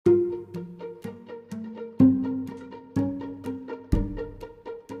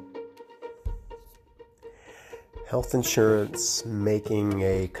Health insurance making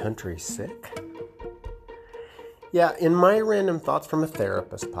a country sick? Yeah, in my Random Thoughts from a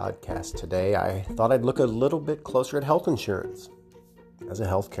Therapist podcast today, I thought I'd look a little bit closer at health insurance. As a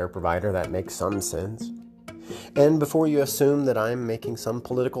healthcare provider, that makes some sense. And before you assume that I'm making some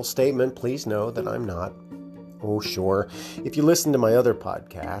political statement, please know that I'm not. Oh, sure. If you listen to my other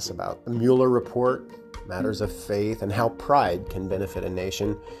podcasts about the Mueller report, matters of faith, and how pride can benefit a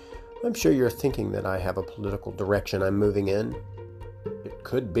nation, I'm sure you're thinking that I have a political direction I'm moving in. It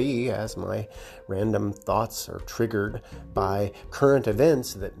could be, as my random thoughts are triggered by current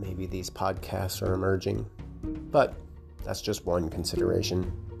events, that maybe these podcasts are emerging. But that's just one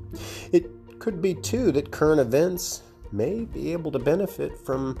consideration. It could be, too, that current events may be able to benefit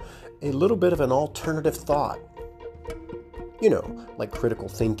from a little bit of an alternative thought. You know, like critical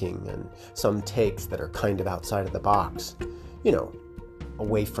thinking and some takes that are kind of outside of the box. You know,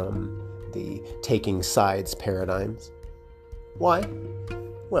 away from the taking sides paradigms. Why?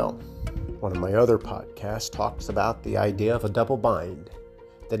 Well, one of my other podcasts talks about the idea of a double bind,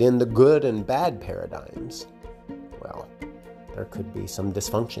 that in the good and bad paradigms, well, there could be some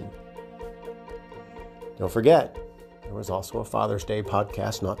dysfunction. Don't forget, there was also a Father's Day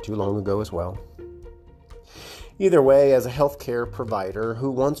podcast not too long ago as well. Either way, as a healthcare provider who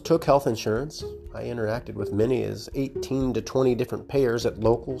once took health insurance, I interacted with many as 18 to 20 different payers at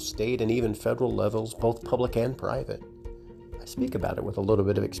local, state, and even federal levels, both public and private. I speak about it with a little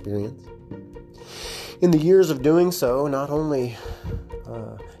bit of experience. In the years of doing so, not only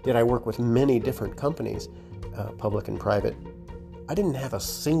did I work with many different companies, public and private, I didn't have a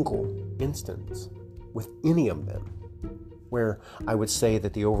single instance with any of them where I would say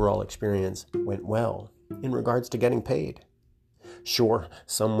that the overall experience went well in regards to getting paid. Sure,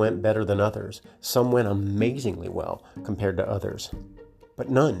 some went better than others. Some went amazingly well compared to others. But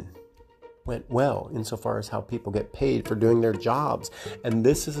none went well insofar as how people get paid for doing their jobs. And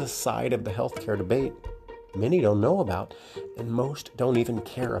this is a side of the healthcare debate many don't know about, and most don't even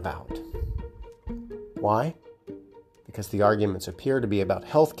care about. Why? Because the arguments appear to be about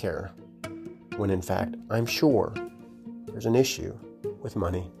healthcare, when in fact, I'm sure there's an issue with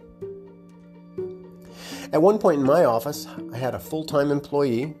money. At one point in my office, I had a full-time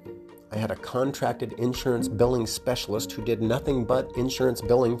employee. I had a contracted insurance billing specialist who did nothing but insurance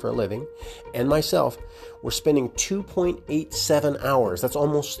billing for a living, and myself were spending 2.87 hours, that's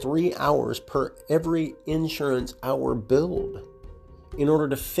almost 3 hours per every insurance hour billed, in order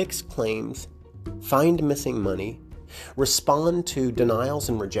to fix claims, find missing money, respond to denials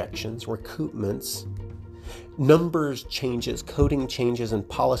and rejections, recoupments, numbers changes, coding changes, and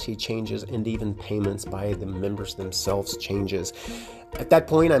policy changes, and even payments by the members themselves changes. At that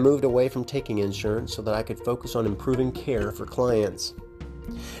point, I moved away from taking insurance so that I could focus on improving care for clients.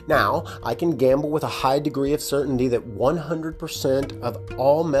 Now, I can gamble with a high degree of certainty that 100% of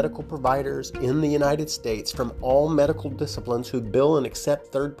all medical providers in the United States from all medical disciplines who bill and accept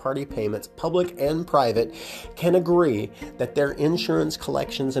third-party payments, public and private, can agree that their insurance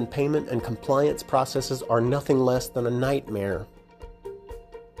collections and payment and compliance processes are nothing less than a nightmare.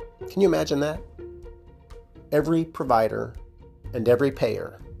 Can you imagine that? Every provider and every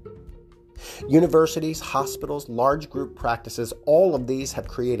payer. Universities, hospitals, large group practices, all of these have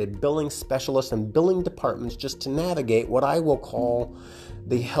created billing specialists and billing departments just to navigate what I will call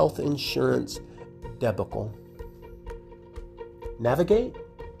the health insurance debacle. Navigate?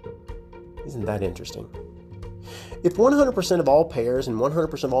 Isn't that interesting? If 100% of all payers and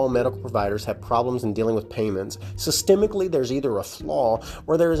 100% of all medical providers have problems in dealing with payments, systemically there's either a flaw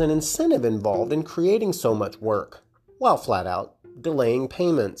or there is an incentive involved in creating so much work, while flat out delaying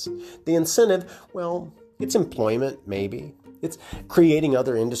payments. The incentive, well, it's employment, maybe. It's creating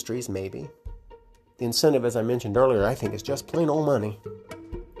other industries, maybe. The incentive, as I mentioned earlier, I think is just plain old money.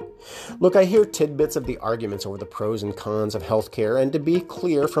 Look, I hear tidbits of the arguments over the pros and cons of healthcare, and to be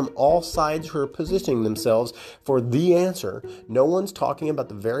clear, from all sides who are positioning themselves for the answer, no one's talking about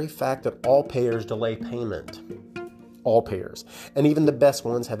the very fact that all payers delay payment. All payers, and even the best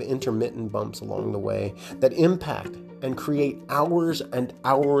ones, have intermittent bumps along the way that impact and create hours and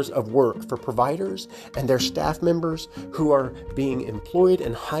hours of work for providers and their staff members who are being employed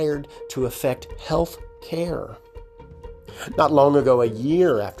and hired to effect health care. Not long ago, a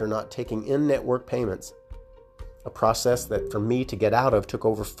year after not taking in-network payments, a process that for me to get out of took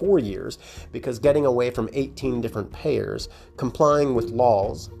over 4 years because getting away from 18 different payers, complying with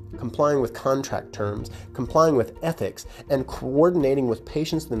laws, complying with contract terms, complying with ethics, and coordinating with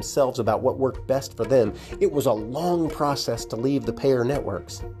patients themselves about what worked best for them, it was a long process to leave the payer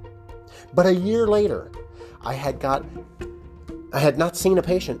networks. But a year later, I had not seen a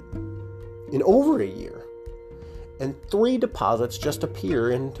patient in over a year. and 3 deposits just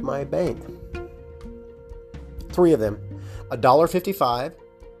appear into my bank. 3 of them, $1.55,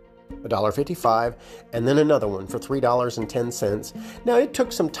 $1.55, and then another one for $3.10. Now, it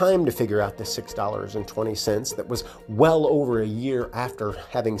took some time to figure out this $6.20 that was well over a year after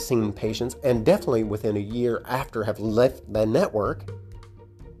having seen patients, and definitely within a year after having left the network.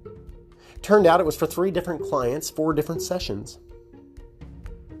 Turned out it was for 3 different clients, 4 different sessions.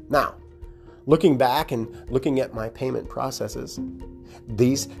 Now, looking back and looking at my payment processes,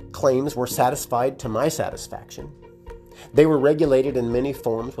 these claims were satisfied to my satisfaction. They were regulated in many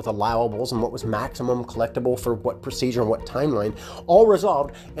forms with allowables and what was maximum collectible for what procedure and what timeline, all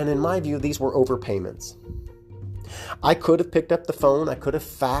resolved, and in my view, these were overpayments. I could have picked up the phone, I could have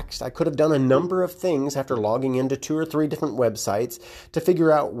faxed, I could have done a number of things after logging into 2 or 3 different websites to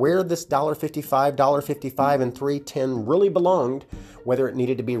figure out where this $1.55, and $3.10 really belonged, whether it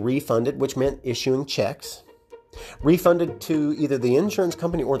needed to be refunded, which meant issuing checks. Refunded to either the insurance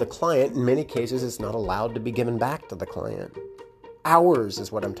company or the client. In many cases, it's not allowed to be given back to the client. Hours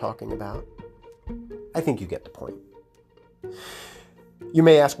is what I'm talking about. I think you get the point. You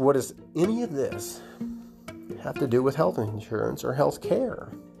may ask, what does any of this have to do with health insurance or health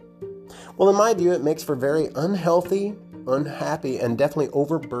care? Well, in my view, it makes for very unhealthy, unhappy, and definitely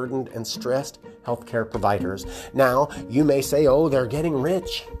overburdened and stressed healthcare providers. Now, you may say, oh, they're getting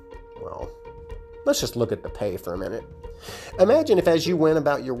rich. Well, let's just look at the pay for a minute. Imagine if as you went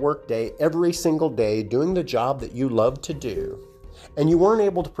about your workday every single day doing the job that you love to do, and you weren't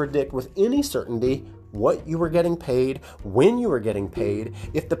able to predict with any certainty what you were getting paid, when you were getting paid,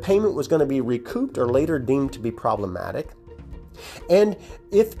 if the payment was going to be recouped or later deemed to be problematic, and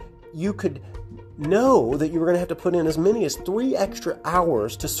if you could know that you were going to have to put in as many as 3 extra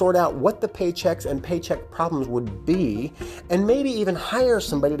hours to sort out what the paychecks and paycheck problems would be, and maybe even hire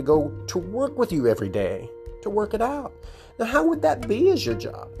somebody to go to work with you every day to work it out. Now, how would that be as your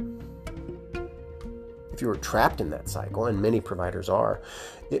job? If you were trapped in that cycle, and many providers are,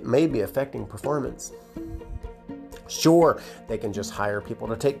 it may be affecting performance. Sure, they can just hire people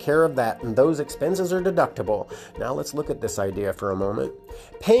to take care of that, and those expenses are deductible. Now let's look at this idea for a moment.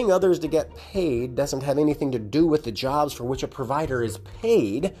 Paying others to get paid doesn't have anything to do with the jobs for which a provider is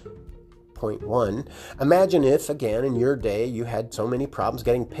paid. Point 1. Imagine if, again, in your day, you had so many problems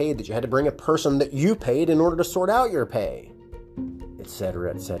getting paid that you had to bring a person that you paid in order to sort out your pay, etc.,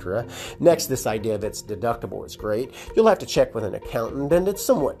 etc. Next, this idea that it's deductible is great. You'll have to check with an accountant, and it's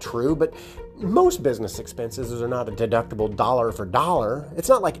somewhat true, but most business expenses are not a deductible dollar for dollar. It's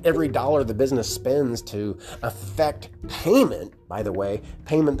not like every dollar the business spends to affect payment, by the way,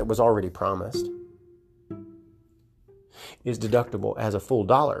 payment that was already promised, is deductible as a full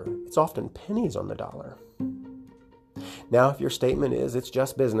dollar. It's often pennies on the dollar. Now, if your statement is it's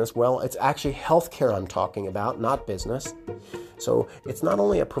just business, well, it's actually healthcare I'm talking about, not business. So it's not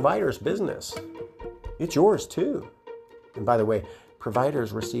only a provider's business, it's yours too. And by the way,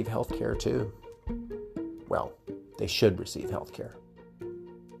 providers receive healthcare too. Well, they should receive healthcare.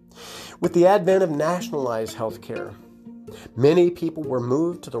 With the advent of nationalized healthcare, many people were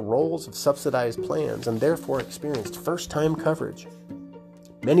moved to the roles of subsidized plans and therefore experienced first-time coverage.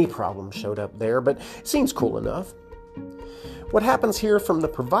 Many problems showed up there, but it seems cool enough. What happens here from the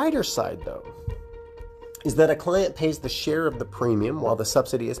provider side, though, is that a client pays the share of the premium while the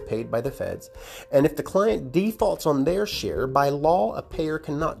subsidy is paid by the feds. And if the client defaults on their share, by law, a payer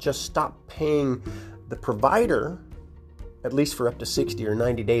cannot just stop paying the provider, at least for up to 60 or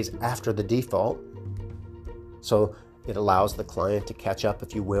 90 days after the default. So it allows the client to catch up,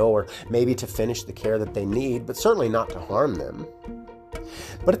 if you will, or maybe to finish the care that they need, but certainly not to harm them.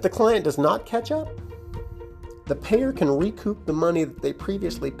 But if the client does not catch up, the payer can recoup the money that they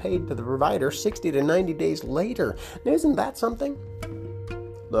previously paid to the provider 60 to 90 days later. Now, isn't that something?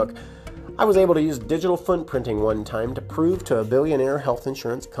 Look, I was able to use digital footprinting one time to prove to a billionaire health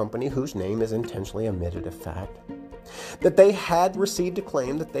insurance company, whose name is intentionally omitted of fact, that they had received a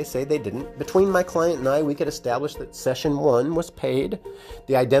claim that they say they didn't. Between my client and I, we could establish that session 1 was paid.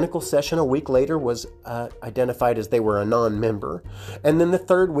 The identical session a week later was identified as they were a non-member. And then the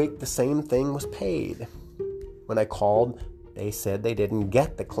 3rd week, the same thing was paid. When I called, they said they didn't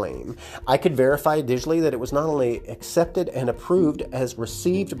get the claim. I could verify digitally that it was not only accepted and approved as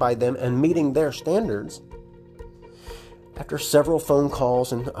received by them and meeting their standards, After several phone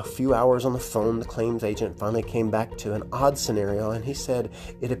calls and a few hours on the phone, the claims agent finally came back to an odd scenario, and he said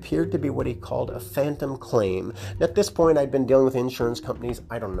it appeared to be what he called a phantom claim. At this point, I'd been dealing with insurance companies,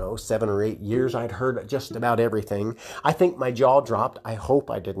 7 or 8 years. I'd heard just about everything. I think my jaw dropped. I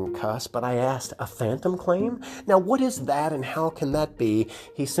hope I didn't cuss, but I asked, a phantom claim? Now, what is that and how can that be?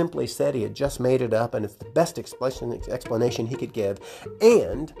 He simply said he had just made it up, and it's the best explanation he could give.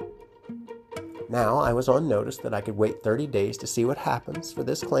 And now I was on notice that I could wait 30 days to see what happens for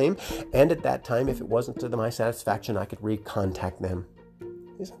this claim, and at that time, if it wasn't to my satisfaction, I could recontact them.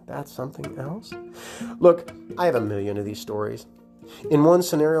 Isn't that something else? Look, I have a million of these stories. In one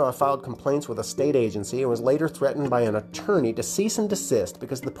scenario, I filed complaints with a state agency and was later threatened by an attorney to cease and desist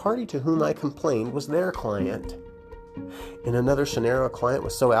because the party to whom I complained was their client. In another scenario, a client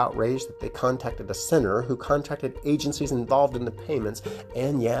was so outraged that they contacted a senator who contacted agencies involved in the payments,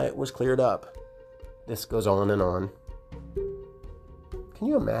 and it was cleared up. This goes on and on. Can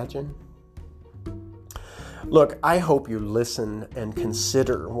you imagine? Look, I hope you listen and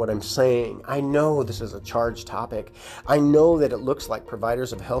consider what I'm saying. I know this is a charged topic. I know that it looks like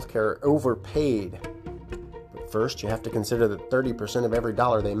providers of healthcare are overpaid. But first, you have to consider that 30% of every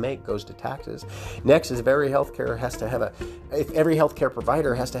dollar they make goes to taxes. Next is if every healthcare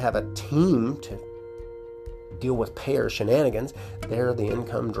provider has to have a team to deal with payer shenanigans, there the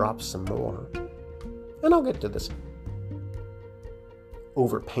income drops some more. And I'll get to this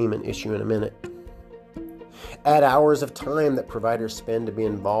overpayment issue in a minute. Add hours of time that providers spend to be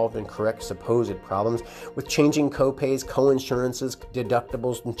involved in correct supposed problems with changing co-pays, co-insurances,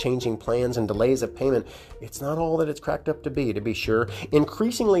 deductibles, and changing plans and delays of payment. It's not all that it's cracked up to be sure.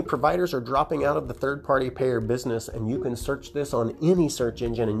 Increasingly, providers are dropping out of the third-party payer business, and you can search this on any search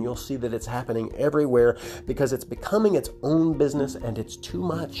engine and you'll see that it's happening everywhere because it's becoming its own business and it's too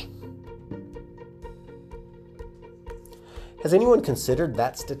much. Has anyone considered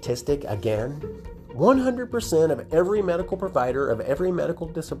that statistic again? 100% of every medical provider of every medical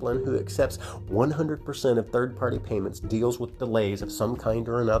discipline who accepts 100% of third-party payments deals with delays of some kind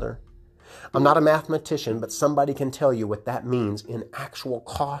or another. I'm not a mathematician, but somebody can tell you what that means in actual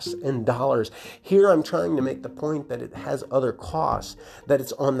costs and dollars. Here I'm trying to make the point that it has other costs, that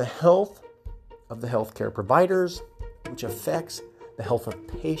it's on the health of the healthcare providers, which affects the health of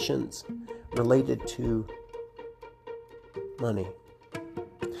patients related to money.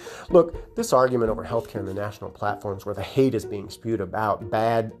 Look, this argument over healthcare in the national platforms where the hate is being spewed about,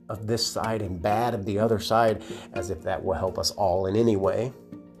 bad of this side and bad of the other side, as if that will help us all in any way,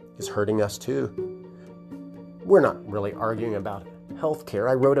 is hurting us too. We're not really arguing about healthcare.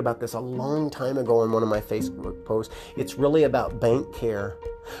 I wrote about this a long time ago in one of my Facebook posts. It's really about bank care.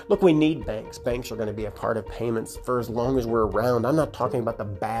 Look, we need banks. Banks are going to be a part of payments for as long as we're around. I'm not talking about the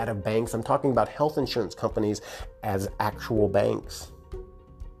bad of banks. I'm talking about health insurance companies as actual banks.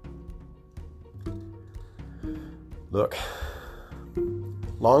 Look,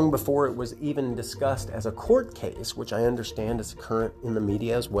 long before it was even discussed as a court case, which I understand is current in the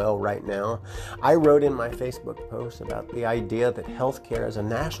media as well right now, I wrote in my Facebook post about the idea that healthcare as a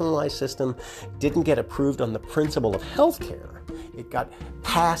nationalized system didn't get approved on the principle of healthcare. It got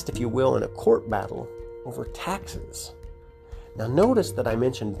passed, if you will, in a court battle over taxes. Now notice that I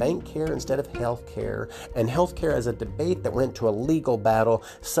mentioned bank care instead of healthcare, and healthcare as a debate that went to a legal battle,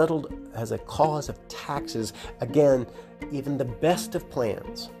 settled as a cause of taxes. Again, even the best of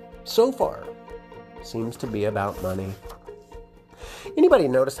plans, so far, seems to be about money. Anybody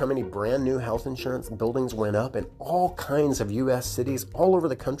notice how many brand new health insurance buildings went up in all kinds of U.S. cities all over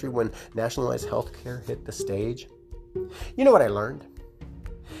the country when nationalized healthcare hit the stage? You know what I learned?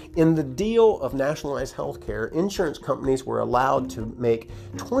 In the deal of nationalized healthcare, insurance companies were allowed to make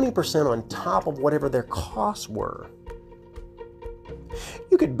 20% on top of whatever their costs were.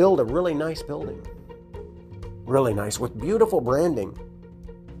 You could build a really nice building, really nice, with beautiful branding.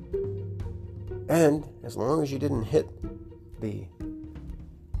 And as long as you didn't hit the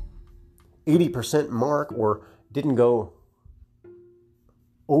 80% mark or didn't go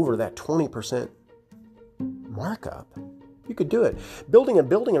over that 20% markup, you could do it. Building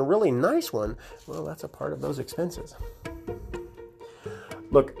a really nice one, well, that's a part of those expenses.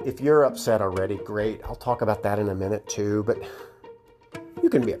 Look, if you're upset already, great. I'll talk about that in a minute too, but you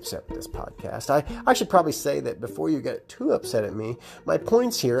can be upset with this podcast. I should probably say that before you get too upset at me, my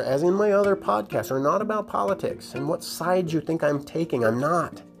points here, as in my other podcasts, are not about politics and what side you think I'm taking. I'm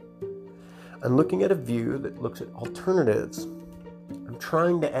not. I'm looking at a view that looks at alternatives. I'm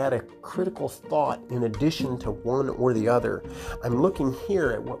trying to add a critical thought in addition to one or the other. I'm looking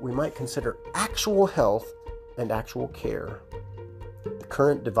here at what we might consider actual health and actual care. The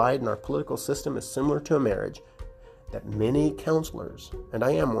current divide in our political system is similar to a marriage. that many counselors, and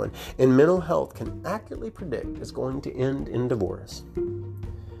I am one, in mental health can accurately predict is going to end in divorce.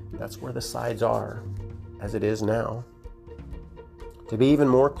 That's where the sides are, as it is now. To be even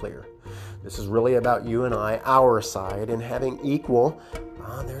more clear, this is really about you and I, our side, and having equal,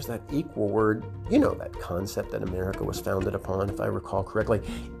 there's that equal word, you know, that concept that America was founded upon, if I recall correctly.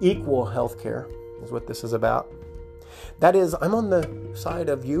 Equal health care is what this is about. That is, I'm on the side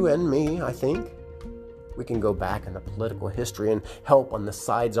of you and me, I think. We can go back in the political history and help on the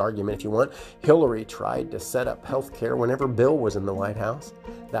sides argument if you want. Hillary tried to set up health care whenever Bill was in the White House.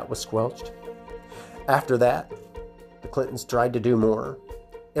 That was squelched. After that, the Clintons tried to do more.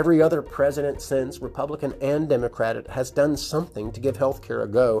 Every other president since, Republican and Democrat, has done something to give health care a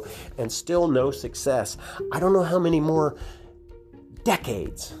go, and still no success. I don't know how many more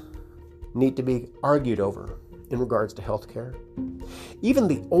decades need to be argued over in regards to health care. Even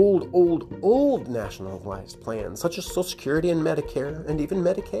the old nationalized plans, such as Social Security and Medicare and even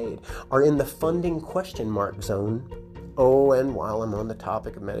Medicaid, are in the funding question mark zone. Oh, and while I'm on the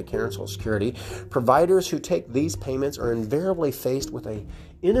topic of Medicare and Social Security, providers who take these payments are invariably faced with an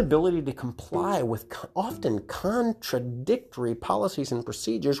inability to comply with often contradictory policies and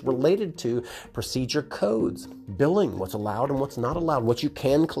procedures related to procedure codes, billing, what's allowed and what's not allowed, what you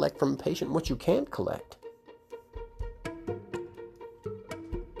can collect from a patient and what you can't collect.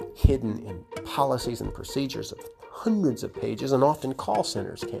 Hidden in policies and procedures of hundreds of pages, and often call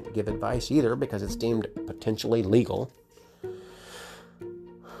centers can't give advice either because it's deemed potentially legal.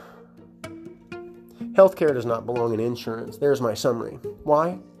 Healthcare does not belong in insurance. There's my summary.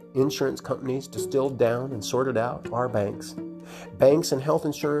 Why? Insurance companies, distilled down and sorted out, are banks. Banks and health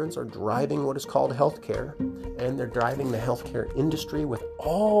insurance are driving what is called healthcare, and they're driving the healthcare industry with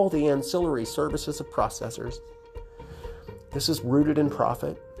all the ancillary services of processors. This is rooted in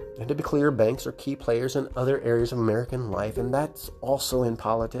profit. And to be clear, banks are key players in other areas of American life, and that's also in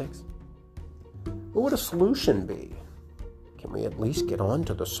politics. What would a solution be? Can we at least get on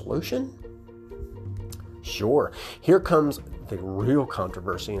to the solution? Sure. Here comes the real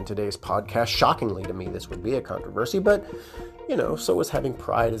controversy in today's podcast. Shockingly to me, this would be a controversy, but, so is having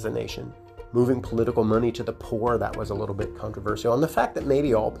pride as a nation. Moving political money to the poor, that was a little bit controversial. And the fact that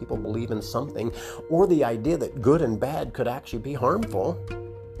maybe all people believe in something, or the idea that good and bad could actually be harmful.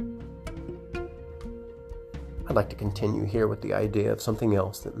 I'd like to continue here with the idea of something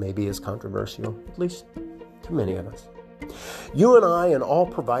else that maybe is controversial, at least to many of us. You and I and all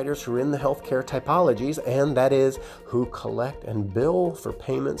providers who are in the healthcare typologies, and that is who collect and bill for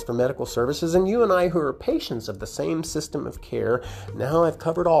payments for medical services, and you and I who are patients of the same system of care, now I've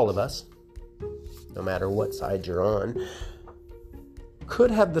covered all of us, no matter what side you're on,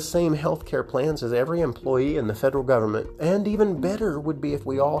 could have the same healthcare plans as every employee in the federal government, and even better would be if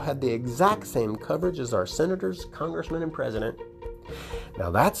we all had the exact same coverage as our senators, congressmen, and president. Now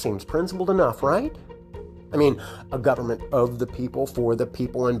that seems principled enough, right? I mean, a government of the people, for the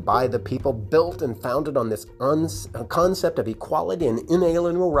people, and by the people, built and founded on this concept of equality and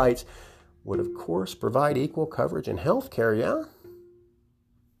inalienable rights, would of course provide equal coverage in healthcare, yeah?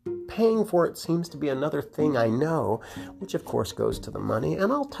 Paying for it seems to be another thing I know, which of course goes to the money,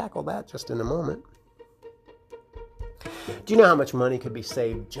 and I'll tackle that just in a moment. Do you know how much money could be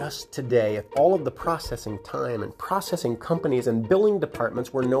saved just today if all of the processing time and processing companies and billing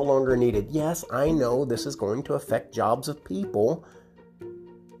departments were no longer needed? Yes, I know this is going to affect jobs of people,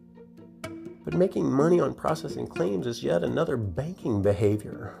 but making money on processing claims is yet another banking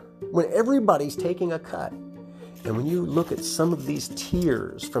behavior. When everybody's taking a cut, and when you look at some of these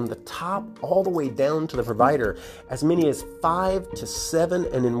tiers from the top all the way down to the provider, as many as 5 to 7,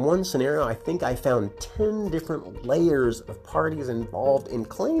 and in one scenario, I think I found 10 different layers of parties involved in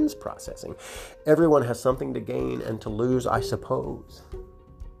claims processing. Everyone has something to gain and to lose, I suppose.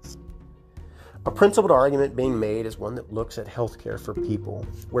 A principled argument being made is one that looks at healthcare for people,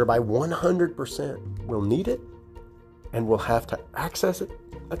 whereby 100% will need it and will have to access it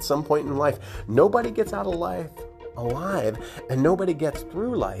at some point in life. Nobody gets out of life alive, and nobody gets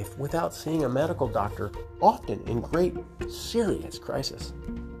through life without seeing a medical doctor, often in great, serious crisis.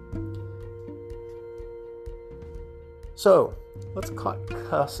 So, let's cut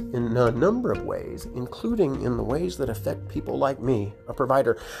costs in a number of ways, including in the ways that affect people like me, a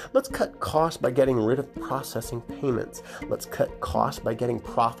provider. Let's cut costs by getting rid of processing payments. Let's cut costs by getting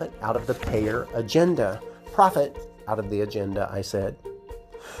profit out of the payer agenda. Profit out of the agenda, I said.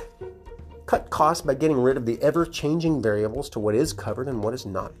 Cut costs by getting rid of the ever-changing variables to what is covered and what is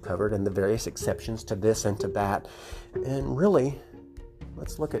not covered, and the various exceptions to this and to that. And really,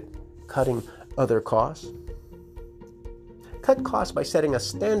 let's look at cutting other costs. Cut costs by setting a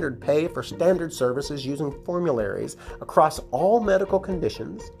standard pay for standard services using formularies across all medical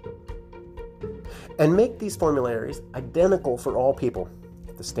conditions, and make these formularies identical for all people.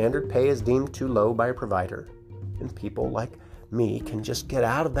 If the standard pay is deemed too low by a provider, then people like me can just get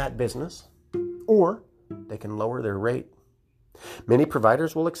out of that business, or they can lower their rate. Many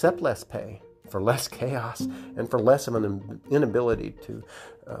providers will accept less pay for less chaos and for less of an inability to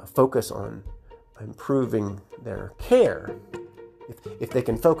focus on improving their care. If they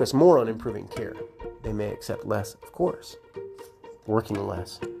can focus more on improving care, they may accept less, of course, working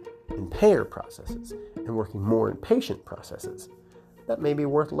less in payer processes and working more in patient processes. That may be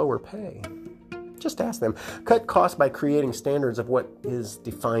worth lower pay. Just ask them. Cut costs by creating standards of what is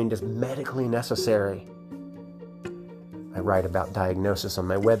defined as medically necessary. I write about diagnosis on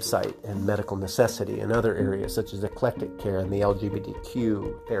my website and medical necessity in other areas such as eclectic care and the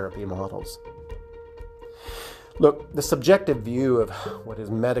LGBTQ therapy models. Look, the subjective view of what is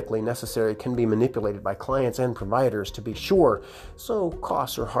medically necessary can be manipulated by clients and providers, to be sure, so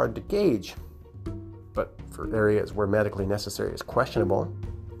costs are hard to gauge. But for areas where medically necessary is questionable,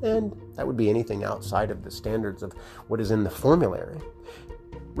 and that would be anything outside of the standards of what is in the formulary,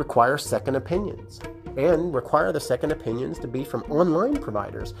 require second opinions, and require the second opinions to be from online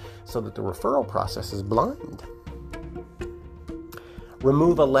providers so that the referral process is blind.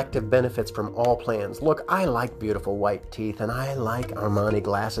 Remove elective benefits from all plans. Look, I like beautiful white teeth, and I like Armani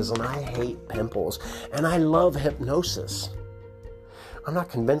glasses, and I hate pimples, and I love hypnosis. I'm not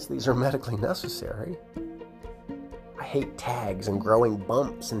convinced these are medically necessary. I hate tags and growing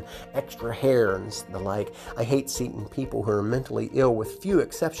bumps and extra hair and the like. I hate seeing people who are mentally ill, with few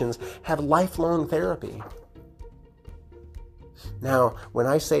exceptions, have lifelong therapy. Now, when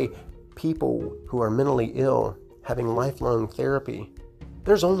I say people who are mentally ill having lifelong therapy,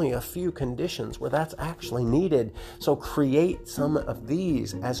 there's only a few conditions where that's actually needed, so create some of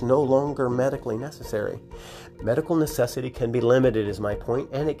these as no longer medically necessary. Medical necessity can be limited, is my point,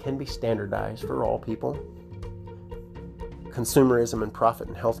 and it can be standardized for all people. Consumerism and profit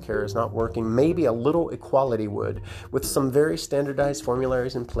in healthcare is not working. Maybe a little equality would, with some very standardized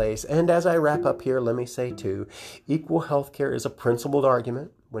formularies in place. And as I wrap up here, let me say too, equal healthcare is a principled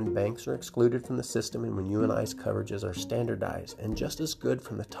argument when banks are excluded from the system and when UNI's coverages are standardized and just as good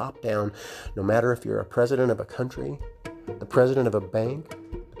from the top down, no matter if you're a president of a country, the president of a bank,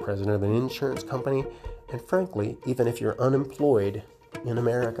 the president of an insurance company, and frankly, even if you're unemployed in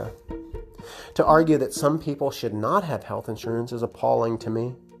America. To argue that some people should not have health insurance is appalling to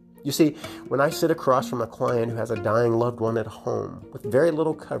me. You see, when I sit across from a client who has a dying loved one at home with very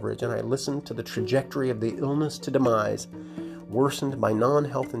little coverage, and I listen to the trajectory of the illness to demise, worsened by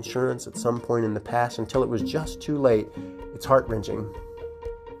non-health insurance at some point in the past until it was just too late, it's heart-wrenching.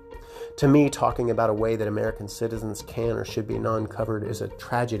 To me, talking about a way that American citizens can or should be non-covered is a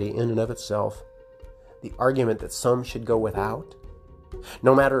tragedy in and of itself. The argument that some should go without,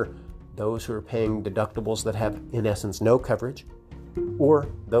 no matter those who are paying deductibles that have, in essence, no coverage, or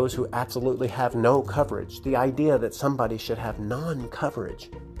those who absolutely have no coverage, the idea that somebody should have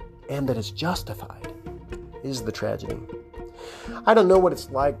non-coverage and that it's justified is the tragedy. I don't know what it's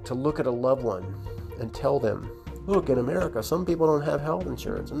like to look at a loved one and tell them, look, in America, some people don't have health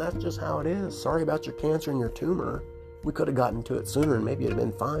insurance, and that's just how it is. Sorry about your cancer and your tumor. We could have gotten to it sooner and maybe it'd have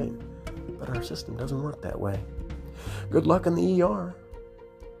been fine. But our system doesn't work that way. Good luck in the ER.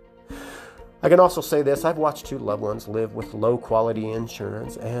 I can also say this, I've watched two loved ones live with low-quality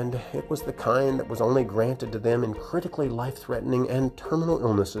insurance, and it was the kind that was only granted to them in critically life-threatening and terminal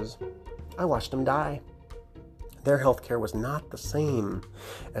illnesses. I watched them die. Their health care was not the same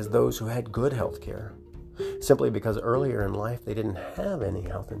as those who had good health care, simply because earlier in life they didn't have any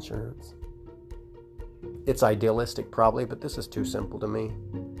health insurance. It's idealistic probably, but this is too simple to me.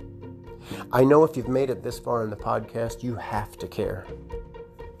 I know if you've made it this far in the podcast, you have to care.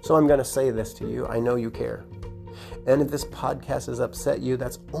 So I'm going to say this to you. I know you care. And if this podcast has upset you,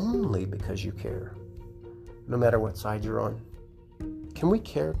 that's only because you care, no matter what side you're on. Can we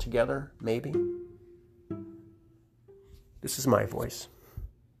care together, maybe? This is my voice.